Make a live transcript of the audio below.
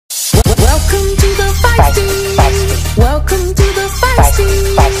Welcome to the FEISTY. Welcome to the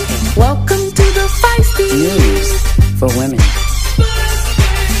FEISTY. Welcome to the FEISTY. News for women.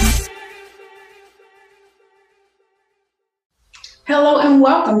 Hello and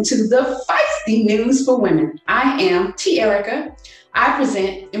welcome to the FEISTY News for Women. I am T. Erica. I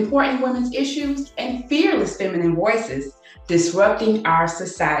present important women's issues and fearless feminine voices disrupting our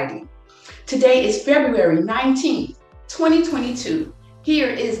society. Today is February 19th, 2022. Here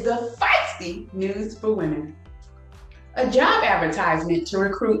is the FEISTY News for Women. A job advertisement to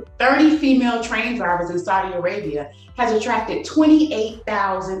recruit 30 female train drivers in Saudi Arabia has attracted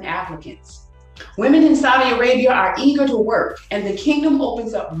 28,000 applicants. Women in Saudi Arabia are eager to work, and the kingdom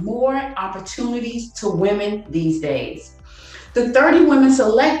opens up more opportunities to women these days. The 30 women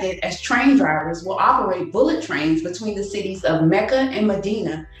selected as train drivers will operate bullet trains between the cities of Mecca and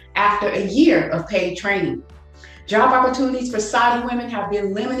Medina after a year of paid training. Job opportunities for Saudi women have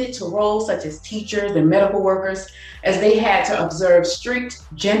been limited to roles such as teachers and medical workers, as they had to observe strict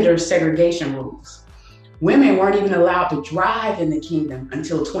gender segregation rules. Women weren't even allowed to drive in the kingdom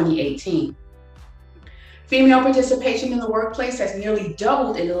until 2018. Female participation in the workplace has nearly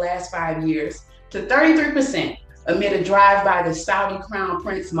doubled in the last 5 years to 33% amid a drive by the Saudi Crown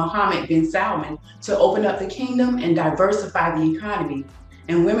Prince Mohammed bin Salman to open up the kingdom and diversify the economy.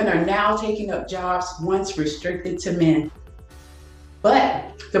 And women are now taking up jobs once restricted to men.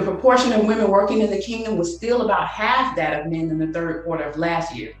 But the proportion of women working in the kingdom was still about half that of men in the third quarter of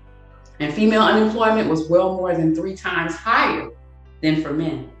last year. And female unemployment was well more than 3 times higher than for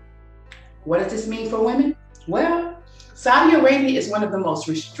men. What does this mean for women? Well, Saudi Arabia is one of the most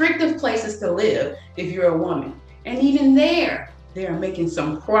restrictive places to live if you're a woman. And even there, they are making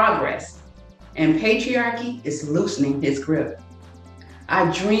some progress. And patriarchy is loosening its grip. I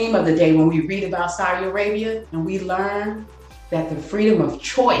dream of the day when we read about Saudi Arabia and we learn that the freedom of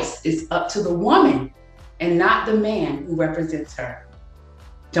choice is up to the woman and not the man who represents her.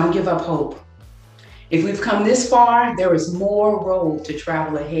 Don't give up hope. If we've come this far, there is more road to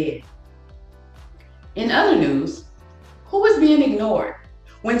travel ahead. In other news, who is being ignored?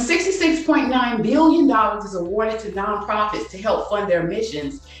 When $66.9 billion is awarded to nonprofits to help fund their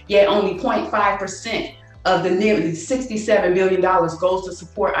missions, yet only 0.5% of the nearly $67 billion goes to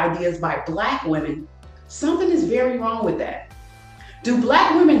support ideas by Black women, something is very wrong with that. Do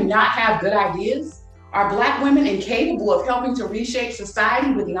Black women not have good ideas? Are Black women incapable of helping to reshape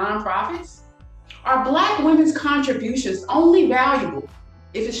society with nonprofits? Are Black women's contributions only valuable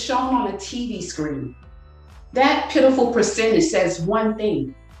if it's shown on a TV screen? That pitiful percentage says one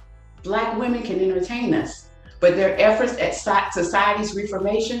thing: Black women can entertain us, but their efforts at society's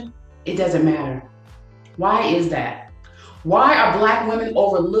reformation, it doesn't matter. Why is that? Why are Black women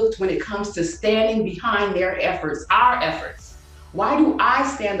overlooked when it comes to standing behind their efforts, our efforts? Why do I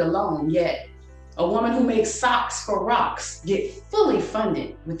stand alone, yet a woman who makes socks for rocks get fully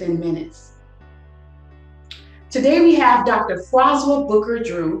funded within minutes? Today we have Dr. Froswell Booker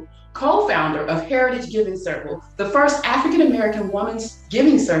Drew, co-founder of Heritage Giving Circle, the first African-American women's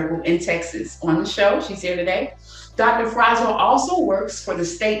giving circle in Texas, on the show. She's here today. Dr. Froswell also works for the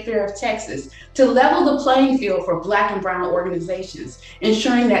State Fair of Texas to level the playing field for Black and brown organizations,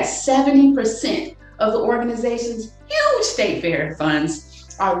 ensuring that 70% of the organization's huge State Fair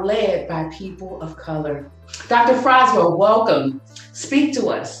funds are led by people of color. Dr. Froswell, welcome. Speak to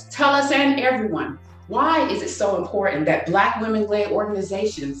us. Tell us and everyone, why is it so important that Black women-led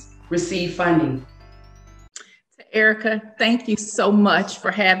organizations receive funding? Erica, thank you so much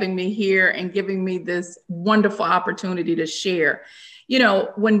for having me here and giving me this wonderful opportunity to share. You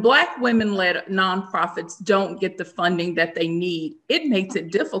know, when Black women-led nonprofits don't get the funding that they need, it makes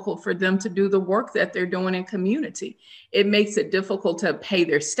it difficult for them to do the work that they're doing in community. It makes it difficult to pay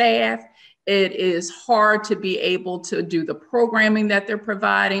their staff. It is hard to be able to do the programming that they're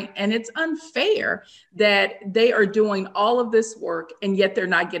providing. And it's unfair that they are doing all of this work and yet they're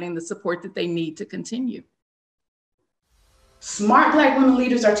not getting the support that they need to continue. Smart Black women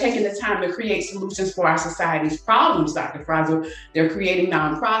leaders are taking the time to create solutions for our society's problems, Dr. Froswell. They're creating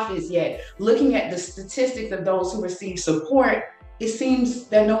nonprofits, yet looking at the statistics of those who receive support, it seems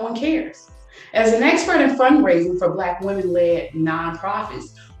that no one cares. As an expert in fundraising for Black women-led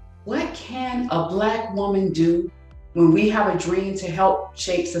nonprofits, what can a Black woman do when we have a dream to help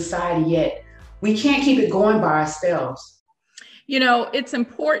shape society, yet we can't keep it going by ourselves? You know, it's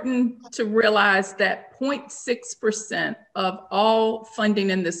important to realize that 0.6% of all funding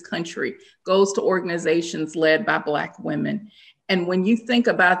in this country goes to organizations led by Black women. And when you think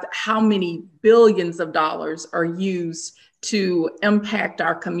about how many billions of dollars are used to impact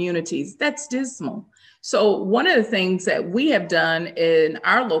our communities, that's dismal. So one of the things that we have done in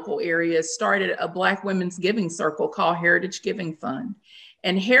our local area is started a Black women's giving circle called Heritage Giving Fund.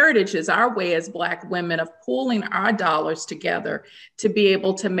 And Heritage is our way as Black women of pooling our dollars together to be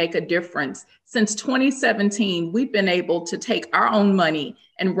able to make a difference. Since 2017, we've been able to take our own money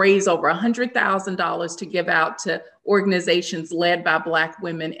and raise over $100,000 to give out to organizations led by Black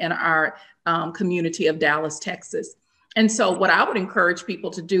women in our community of Dallas, Texas. And so what I would encourage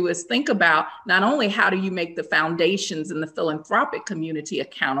people to do is think about not only how do you make the foundations in the philanthropic community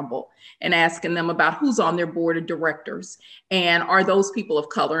accountable, and asking them about who's on their board of directors and are those people of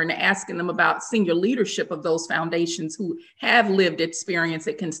color, and asking them about senior leadership of those foundations who have lived experience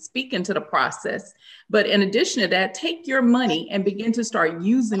that can speak into the process. But in addition to that, take your money and begin to start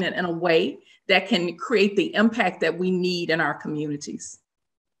using it in a way that can create the impact that we need in our communities.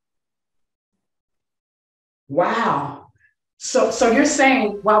 Wow. So you're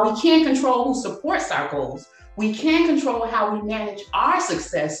saying while we can't control who supports our goals, we can control how we manage our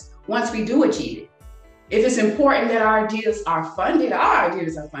success once we do achieve it. If it's important that our ideas are funded,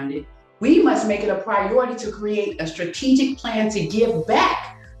 we must make it a priority to create a strategic plan to give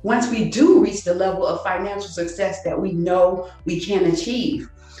back once we do reach the level of financial success that we know we can achieve.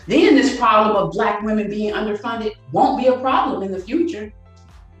 Then this problem of Black women being underfunded won't be a problem in the future.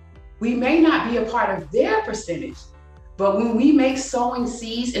 We may not be a part of their percentage, but when we make sowing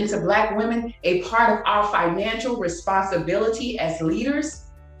seeds into Black women a part of our financial responsibility as leaders,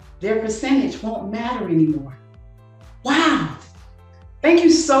 their percentage won't matter anymore. Wow. Thank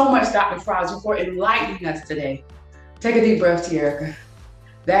you so much, Dr. Frosby, for enlightening us today. Take a deep breath, Tierica.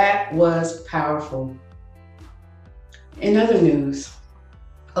 That was powerful. In other news,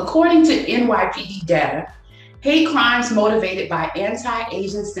 according to NYPD data, hate crimes motivated by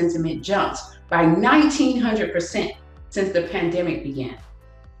anti-Asian sentiment jumped by 1,900% since the pandemic began.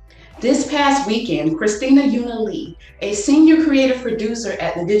 This past weekend, Christina Yuna Lee, a senior creative producer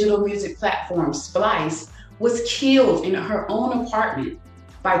at the digital music platform Splice, was killed in her own apartment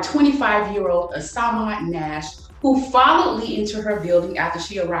by 25-year-old Asamad Nash, who followed Lee into her building after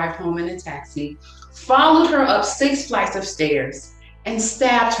she arrived home in a taxi, followed her up 6 flights of stairs, and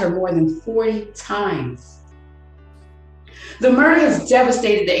stabbed her more than 40 times. The murder has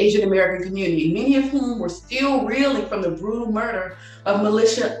devastated the Asian American community, many of whom were still reeling from the brutal murder of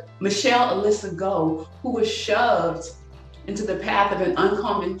Michelle Alyssa Go, who was shoved into the path of an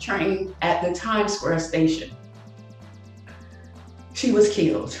oncoming train at the Times Square station. She was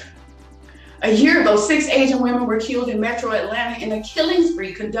killed. A year ago, 6 Asian women were killed in Metro Atlanta in a killing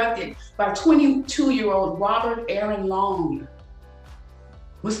spree conducted by 22-year-old Robert Aaron Long.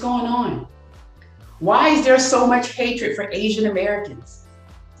 What's going on? Why is there so much hatred for Asian Americans?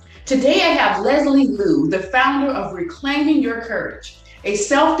 Today, I have Leslie Liu, the founder of Reclaiming Your Courage, a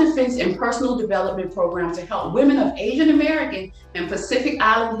self-defense and personal development program to help women of Asian American and Pacific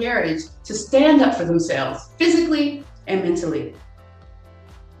Island heritage to stand up for themselves physically and mentally.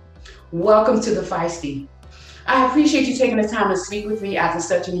 Welcome to the FEISTY. I appreciate you taking the time to speak with me after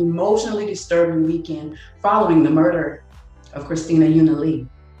such an emotionally disturbing weekend following the murder of Christina Yuna Lee.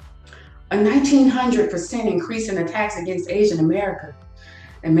 A 1,900% increase in attacks against Asian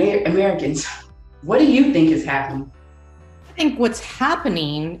Americans. What do you think is happening? I think what's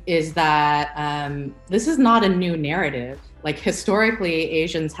happening is that this is not a new narrative. Like historically,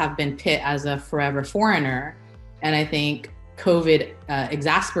 Asians have been pit as a forever foreigner. And I think COVID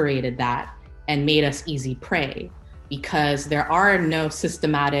exacerbated that and made us easy prey because there are no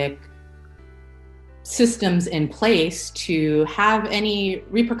systematic systems in place to have any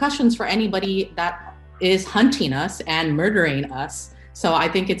repercussions for anybody that is hunting us and murdering us. So I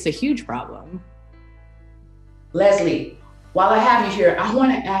think it's a huge problem. Leslie, while I have you here, I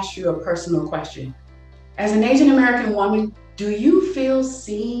want to ask you a personal question. As an Asian American woman, do you feel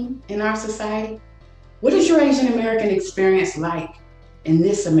seen in our society? What is your Asian American experience like in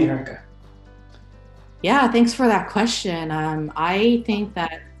this America? Yeah, thanks for that question. I think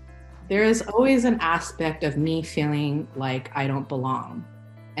that there is always an aspect of me feeling like I don't belong,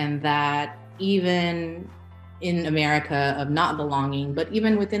 and that even in America of not belonging, but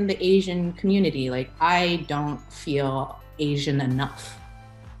even within the Asian community, like I don't feel Asian enough.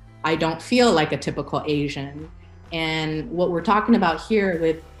 I don't feel like a typical Asian. And what we're talking about here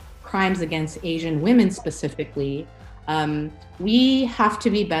with crimes against Asian women specifically, we have to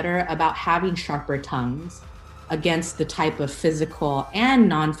be better about having sharper tongues against the type of physical and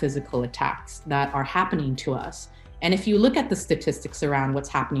non-physical attacks that are happening to us. And if you look at the statistics around what's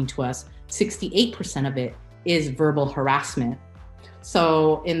happening to us, 68% of it is verbal harassment.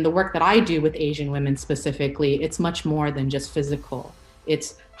 So in the work that I do with Asian women specifically, it's much more than just physical.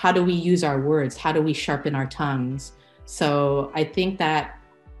 It's how do we use our words? How do we sharpen our tongues? So I think that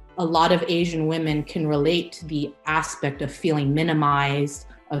a lot of Asian women can relate to the aspect of feeling minimized,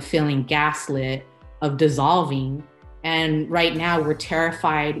 of feeling gaslit, of dissolving. And right now we're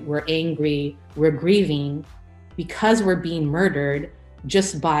terrified, we're angry, we're grieving because we're being murdered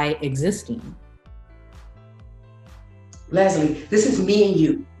just by existing. Leslie, this is me and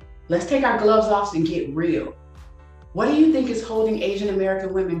you. Let's take our gloves off and get real. What do you think is holding Asian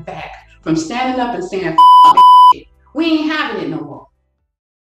American women back from standing up and saying, we ain't having it no more?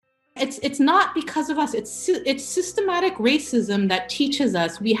 It's not because of us. It's systematic racism that teaches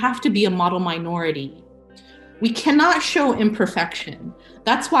us we have to be a model minority. We cannot show imperfection.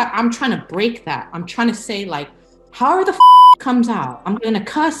 That's why I'm trying to break that. I'm trying to say, like, however the comes out, I'm gonna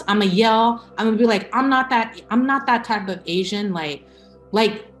cuss, I'm gonna yell, I'm gonna be like, I'm not that type of Asian. Like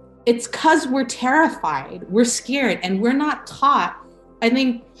it's cause we're terrified, we're scared, and we're not taught. I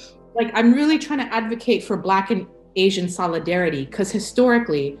think, like, I'm really trying to advocate for Black and Asian solidarity, because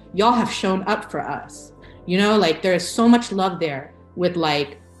historically, y'all have shown up for us. You know, like, there's so much love there with,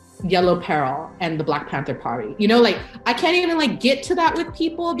 like, Yellow Peril and the Black Panther Party. You know, like, I can't even, like, get to that with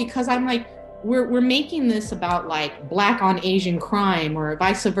people because I'm like, we're making this about, like, Black on Asian crime or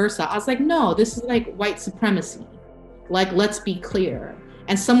vice versa. I was like, no, this is, like, white supremacy. Like, let's be clear.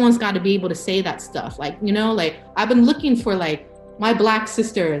 And someone's got to be able to say that stuff. Like, you know, like, I've been looking for, like, my Black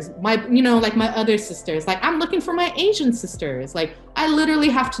sisters, my, you know, like, my other sisters. Like, I'm looking for my Asian sisters. Like, I literally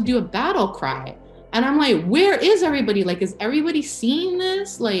have to do a battle cry. And I'm like, where is everybody? Like, is everybody seeing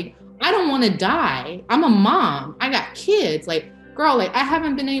this? Like, I don't want to die. I'm a mom. I got kids. Like, girl, like, I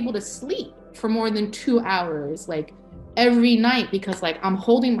haven't been able to sleep for more than 2 hours, like, every night, because, like, I'm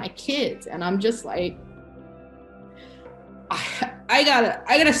holding my kids and I'm just like, I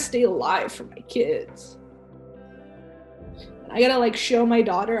gotta stay alive for my kids. I gotta, like, show my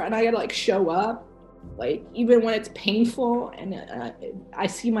daughter, and I gotta, like, show up, like, even when it's painful, and I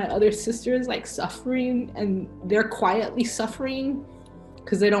see my other sisters, like, suffering, and they're quietly suffering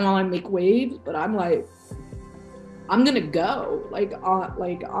because they don't want to make waves, but I'm like, I'm gonna go, like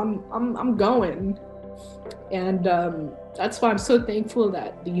I'm going. And that's why I'm so thankful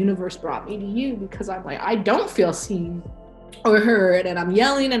that the universe brought me to you, because I'm like, I don't feel seen or heard, and I'm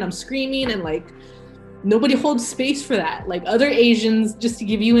yelling and I'm screaming, and, like, nobody holds space for that. Like, other Asians, just to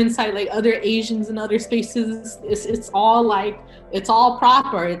give you insight, like, other Asians in other spaces, it's all, like, it's all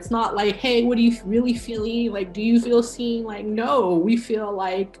proper. It's not like, hey, what do you really feeling? Like, do you feel seen? Like, no, we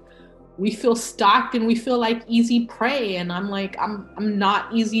feel stalked and we feel like easy prey. And I'm like, I'm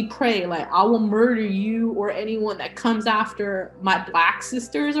not easy prey. Like, I will murder you or anyone that comes after my Black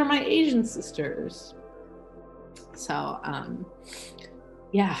sisters or my Asian sisters. So,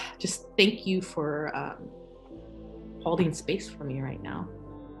 yeah, just thank you for holding space for me right now.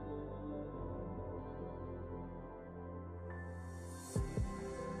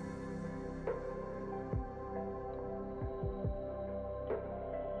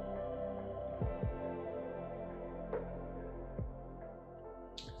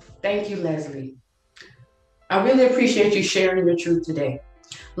 Thank you, Leslie. I really appreciate you sharing your truth today.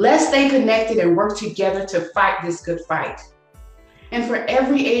 Let's stay connected and work together to fight this good fight. And for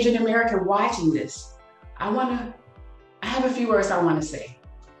every Asian American watching this, I have a few words I want to say.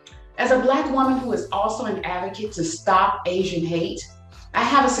 As a Black woman who is also an advocate to stop Asian hate, I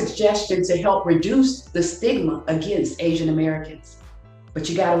have a suggestion to help reduce the stigma against Asian Americans. But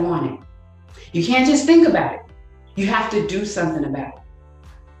you gotta want it. You can't just think about it. You have to do something about it.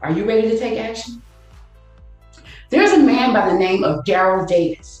 Are you ready to take action? There's a man by the name of Daryl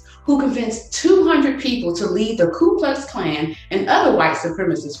Davis who convinced 200 people to leave the Ku Klux Klan and other white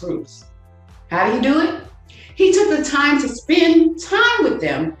supremacist groups. How did he do it? He took the time to spend time with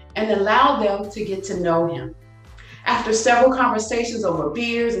them and allow them to get to know him. After several conversations over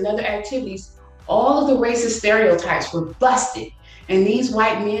beers and other activities, all of the racist stereotypes were busted, and these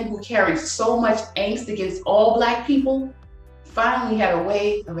white men who carried so much angst against all Black people finally had a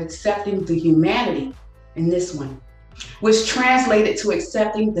way of accepting the humanity in this one, which translated to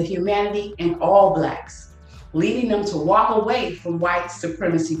accepting the humanity in all Blacks, leading them to walk away from white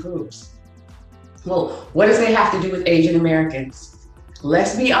supremacy groups. Well, what does it have to do with Asian Americans?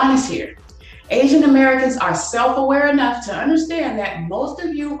 Let's be honest here. Asian Americans are self-aware enough to understand that most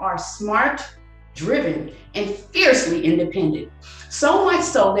of you are smart, driven, and fiercely independent. So much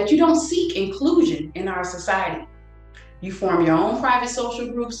so that you don't seek inclusion in our society. You form your own private social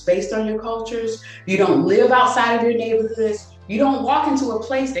groups based on your cultures. You don't live outside of your neighborhoods. You don't walk into a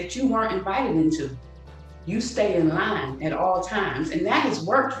place that you weren't invited into. You stay in line at all times, and that has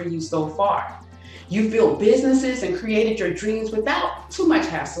worked for you so far. You built businesses and created your dreams without too much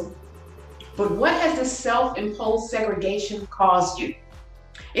hassle. But what has this self-imposed segregation caused you?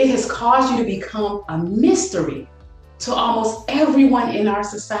 It has caused you to become a mystery to almost everyone in our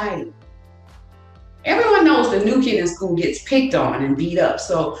society. Everyone knows the new kid in school gets picked on and beat up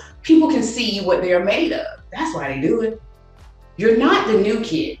so people can see what they're made of. That's why they do it. You're not the new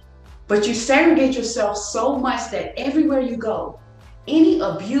kid, but you segregate yourself so much that everywhere you go, any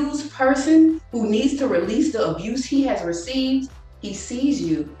abused person who needs to release the abuse he has received, he sees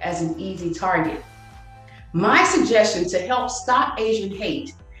you as an easy target. My suggestion to help stop Asian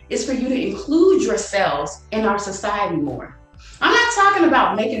hate is for you to include yourselves in our society more. I'm not talking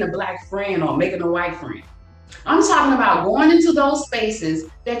about making a Black friend or making a white friend. I'm talking about going into those spaces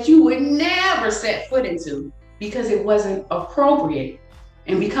that you would never set foot into because it wasn't appropriate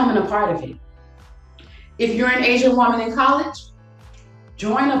and becoming a part of it. If you're an Asian woman in college,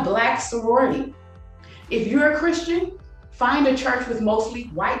 join a Black sorority. If you're a Christian, find a church with mostly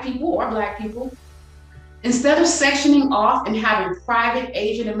white people or Black people. Instead of sectioning off and having private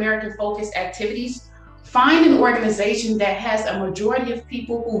Asian American focused activities, find an organization that has a majority of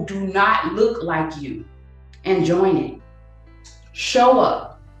people who do not look like you and join it. Show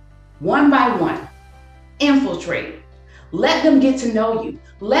up one by one, infiltrate, let them get to know you,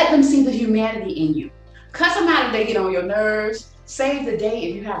 let them see the humanity in you. Cuss them out if they get on your nerves, save the day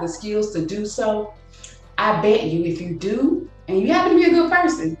if you have the skills to do so. I bet you if you do, and you happen to be a good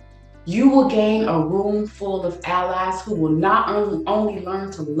person, you will gain a room full of allies who will not only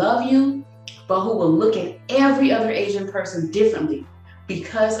learn to love you, but who will look at every other Asian person differently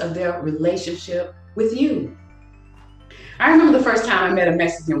because of their relationship with you. I remember the first time I met a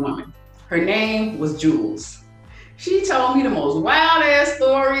Mexican woman. Her name was Jules. She told me the most wild ass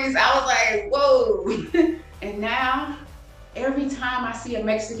stories. I was like, whoa. And now, every time I see a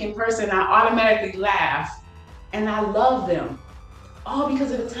Mexican person, I automatically laugh and I love them. All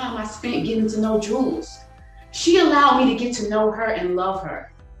because of the time I spent getting to know Jules. She allowed me to get to know her and love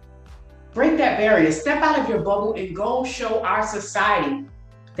her. Break that barrier, step out of your bubble and go show our society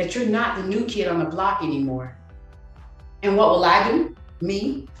that you're not the new kid on the block anymore. And what will I do?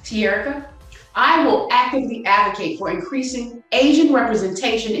 Me, Tierica? I will actively advocate for increasing Asian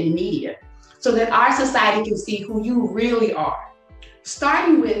representation in media so that our society can see who you really are.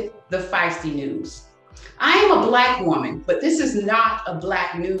 Starting with the FEISTY News. I am a Black woman, but this is not a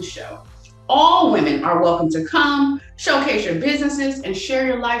Black news show. All women are welcome to come, showcase your businesses, and share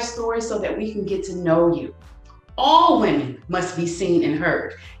your life stories so that we can get to know you. All women must be seen and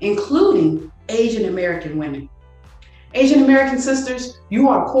heard, including Asian American women. Asian American sisters, you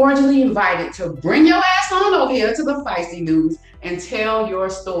are cordially invited to bring your ass on over here to the FEISTY News and tell your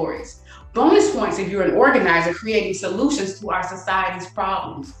stories. Bonus points if you're an organizer creating solutions to our society's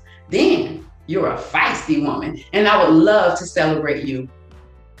problems. Then you're a feisty woman, and I would love to celebrate you.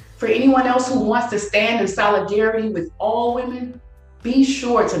 For anyone else who wants to stand in solidarity with all women, be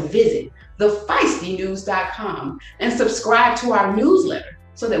sure to visit thefeistynews.com and subscribe to our newsletter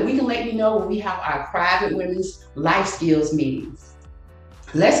so that we can let you know when we have our private women's life skills meetings.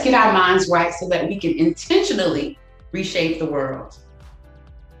 Let's get our minds right so that we can intentionally reshape the world.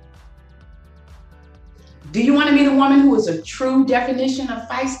 Do you want to be the woman who is a true definition of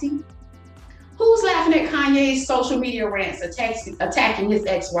feisty? Who's laughing at Kanye's social media rants attacking his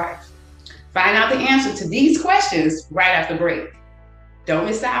ex-wife? Find out the answer to these questions right after break. Don't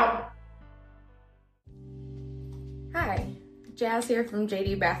miss out. Hi, Jazz here from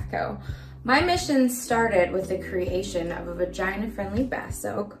JD Bath Co. My mission started with the creation of a vagina-friendly bath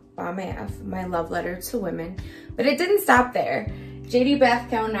soak, Balm AF, my love letter to women, but it didn't stop there. JD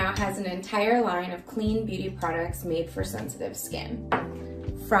Bath Co. now has an entire line of clean beauty products made for sensitive skin.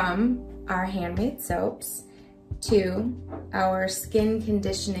 From our handmade soaps, to our skin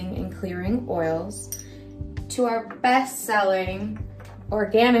conditioning and clearing oils, to our best-selling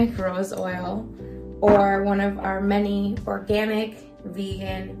organic rose oil, or one of our many organic,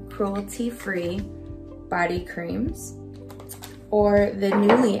 vegan, cruelty-free body creams, or the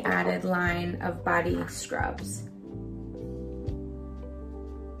newly added line of body scrubs.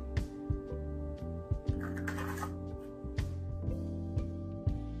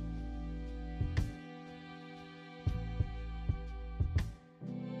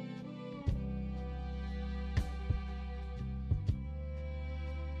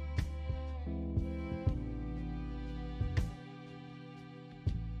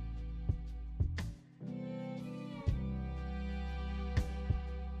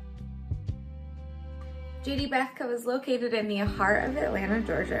 JD Bathco is located in the heart of Atlanta,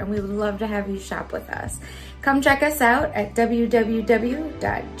 Georgia, and we would love to have you shop with us. Come check us out at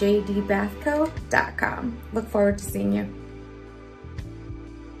www.jdbathco.com. Look forward to seeing you.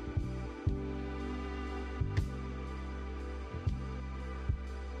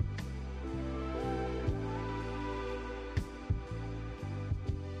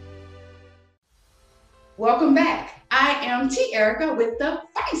 Welcome back. I am T. Erica with the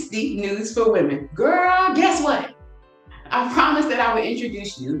Feisty News for Women. Girl, guess what? I promised that I would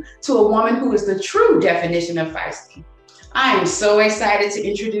introduce you to a woman who is the true definition of feisty. I am so excited to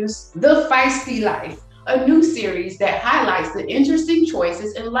introduce The Feisty Life, a new series that highlights the interesting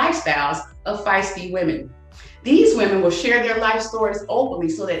choices and lifestyles of feisty women. These women will share their life stories openly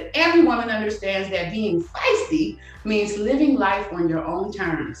so that every woman understands that being feisty means living life on your own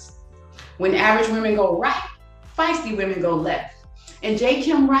terms. When average women go right, feisty women go left. And J.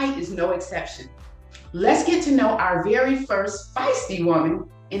 Kim Wright is no exception. Let's get to know our very first feisty woman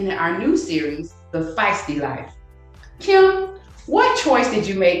in our new series, The Feisty Life. Kim, what choice did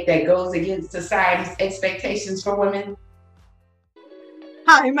you make that goes against society's expectations for women?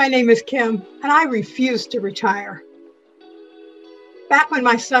 Hi, my name is Kim, and I refuse to retire. Back when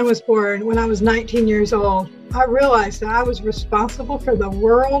my son was born, when I was 19 years old, I realized that I was responsible for the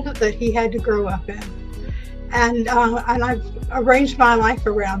world that he had to grow up in. And I've arranged my life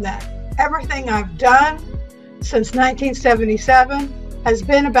around that. Everything I've done since 1977 has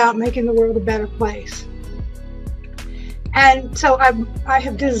been about making the world a better place. And so I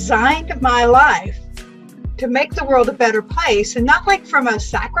have designed my life to make the world a better place, and not like from a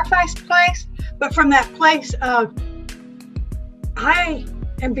sacrifice place, but from that place of I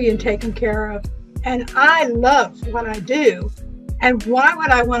am being taken care of and I love what I do. And why would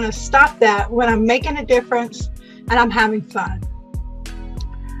I want to stop that when I'm making a difference and I'm having fun?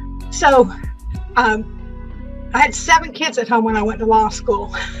 So I had 7 kids at home when I went to law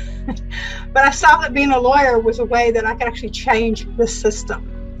school, but I saw that being a lawyer was a way that I could actually change the system.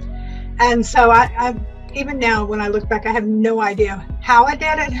 And so I even now, when I look back, I have no idea how I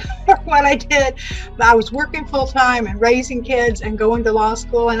did it or what I did. But I was working full time and raising kids and going to law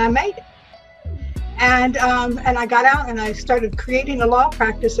school, and I made it. And I got out and I started creating a law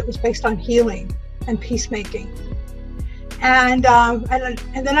practice that was based on healing and peacemaking. And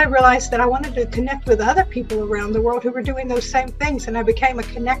then I realized that I wanted to connect with other people around the world who were doing those same things. And I became a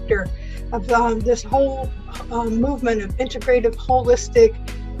connector of this whole movement of integrative, holistic,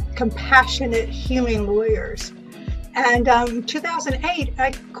 compassionate healing lawyers. And in 2008,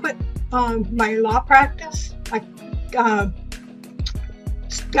 I quit my law practice. I got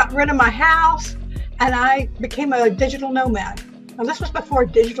rid of my house and I became a digital nomad. Now, this was before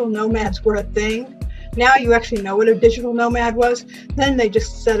digital nomads were a thing. Now you actually know what a digital nomad was. Then they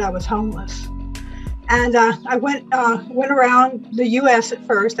just said I was homeless. And I went around the U.S. at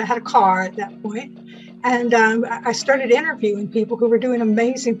first. I had a car at that point. And I started interviewing people who were doing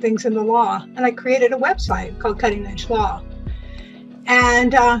amazing things in the law. And I created a website called Cutting Edge Law.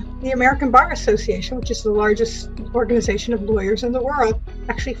 And the American Bar Association, which is the largest organization of lawyers in the world,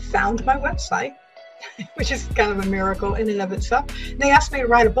 actually found my website, which is kind of a miracle in and of itself. They asked me to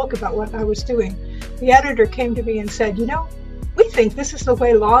write a book about what I was doing. The editor came to me and said, you know, we think this is the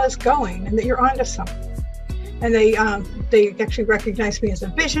way law is going and that you're onto something. And they actually recognized me as a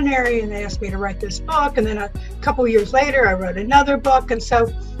visionary, and they asked me to write this book. And then a couple years later, I wrote another book. And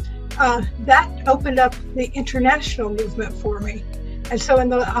so that opened up the international movement for me. And so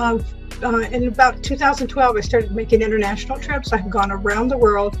in about 2012, I started making international trips. I've gone around the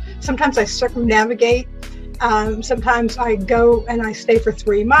world. Sometimes I circumnavigate. Sometimes I go and I stay for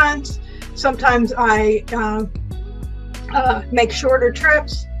 3 months. Sometimes I make shorter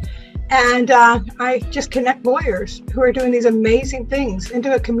trips. And I just connect lawyers who are doing these amazing things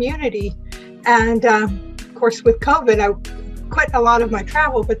into a community. And of course, with COVID, I quit a lot of my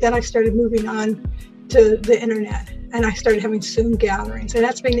travel, but then I started moving on to the internet and I started having Zoom gatherings, and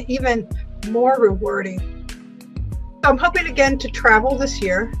that's been even more rewarding. So I'm hoping again to travel this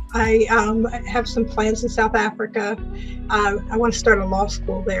year. I have some plans in South Africa. I want to start a law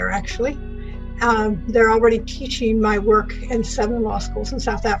school there, actually. They're already teaching my work in 7 law schools in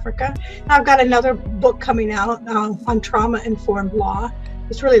South Africa. And I've got another book coming out on trauma-informed law.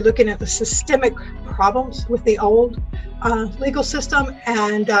 It's really looking at the systemic problems with the old legal system.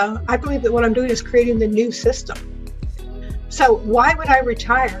 And I believe that what I'm doing is creating the new system. So why would I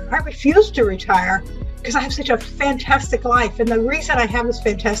retire? I refuse to retire because I have such a fantastic life. And the reason I have this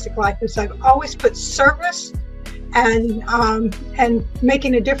fantastic life is I've always put service and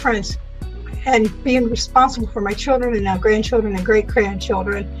making a difference and being responsible for my children and now grandchildren and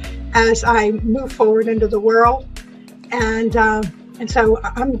great-grandchildren as I move forward into the world. And so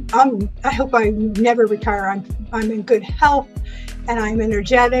I hope I never retire. I'm in good health and I'm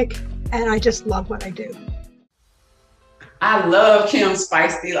energetic and I just love what I do. I love Kim's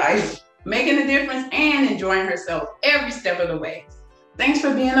feisty life, making a difference and enjoying herself every step of the way. Thanks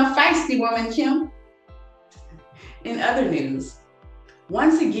for being a feisty woman, Kim. In other news,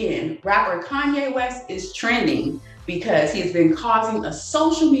 once again, rapper Kanye West is trending because he's been causing a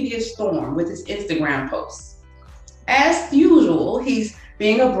social media storm with his Instagram posts. As usual, he's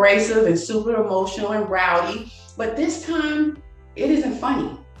being abrasive and super emotional and rowdy, but this time it isn't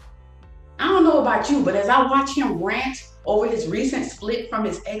funny. I don't know about you, but as I watch him rant over his recent split from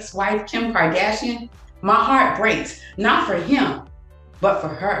his ex-wife, Kim Kardashian, my heart breaks, not for him, but for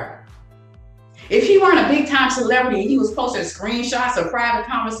her. If he weren't a big-time celebrity and he was posting screenshots of private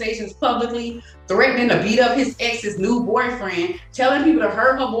conversations publicly, threatening to beat up his ex's new boyfriend, telling people to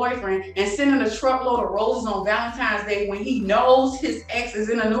hurt her boyfriend, and sending a truckload of roses on Valentine's Day when he knows his ex is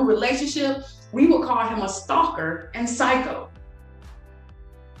in a new relationship, we would call him a stalker and psycho.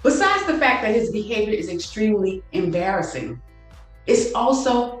 Besides the fact that his behavior is extremely embarrassing, it's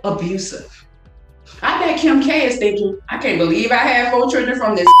also abusive. I bet Kim K is thinking, I can't believe I had 4 children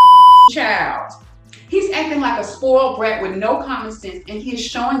from this child. He's acting like a spoiled brat with no common sense, and he is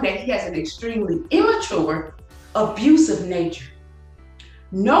showing that he has an extremely immature, abusive nature.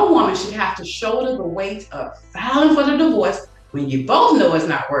 No woman should have to shoulder the weight of filing for the divorce when you both know it's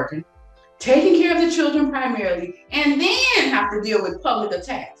not working, taking care of the children primarily, and then have to deal with public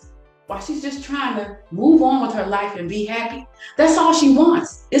attacks while she's just trying to move on with her life and be happy. That's all she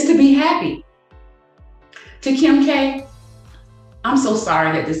wants, is to be happy. To Kim K, I'm so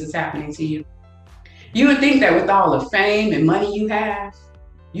sorry that this is happening to you. You would think that with all the fame and money you have,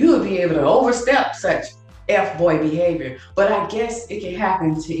 you would be able to overstep such F-boy behavior, but I guess it can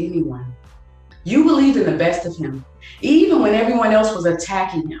happen to anyone. You believed in the best of him, even when everyone else was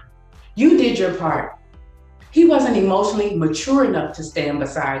attacking him. You did your part. He wasn't emotionally mature enough to stand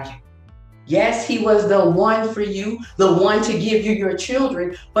beside you. Yes, he was the one for you, the one to give you your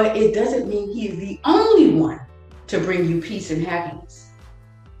children, but it doesn't mean he is the only one to bring you peace and happiness.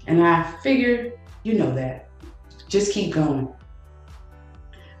 And I figured you know that. Just keep going.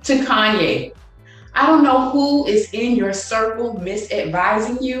 To Kanye, I don't know who is in your circle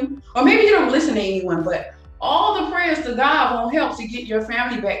misadvising you, or maybe you don't listen to anyone, but all the prayers to God won't help to get your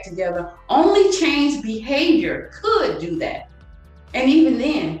family back together. Only changed behavior could do that. And even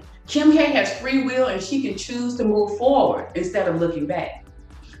then, Kim K has free will and she can choose to move forward instead of looking back.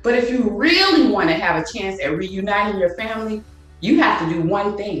 But if you really want to have a chance at reuniting your family, you have to do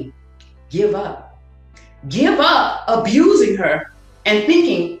one thing: give up. Give up abusing her and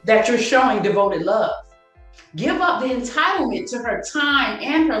thinking that you're showing devoted love. Give up the entitlement to her time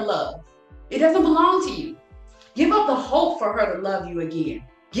and her love. It doesn't belong to you. Give up the hope for her to love you again.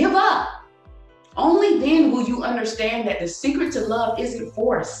 Give up. Only then will you understand that the secret to love isn't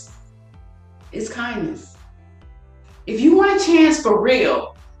force, it's kindness. If you want a chance for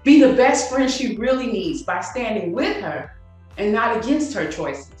real, be the best friend she really needs by standing with her and not against her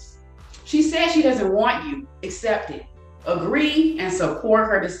choices. She says she doesn't want you. Accept it. Agree and support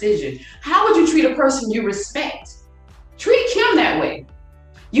her decision. How would you treat a person you respect? Treat Kim that way.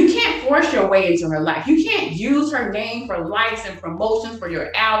 You can't force your way into her life. You can't use her name for likes and promotions for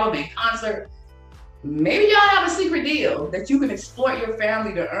your album and concert. Maybe y'all have a secret deal that you can exploit your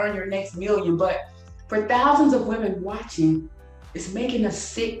family to earn your next million, but for thousands of women watching, it's making us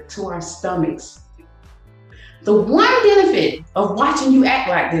sick to our stomachs. The one benefit of watching you act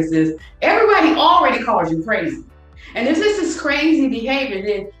like this is everybody already calls you crazy. And if this is crazy behavior,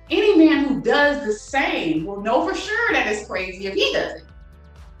 then any man who does the same will know for sure that it's crazy if he does it.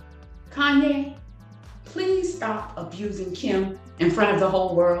 Kanye, please stop abusing Kim in front of the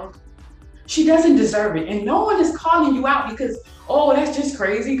whole world. She doesn't deserve it, and no one is calling you out because, oh, that's just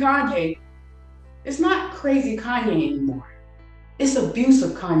crazy Kanye. It's not crazy Kanye anymore. It's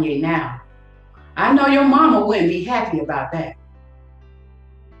abusive Kanye now. I know your mama wouldn't be happy about that.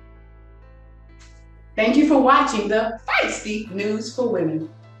 Thank you for watching the Feisty News for Women.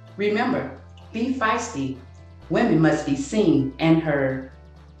 Remember, be feisty. Women must be seen and heard.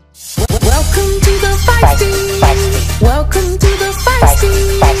 Welcome to the Feisty. Welcome to the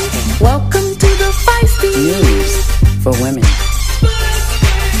Feisty. Welcome to the Feisty News for Women.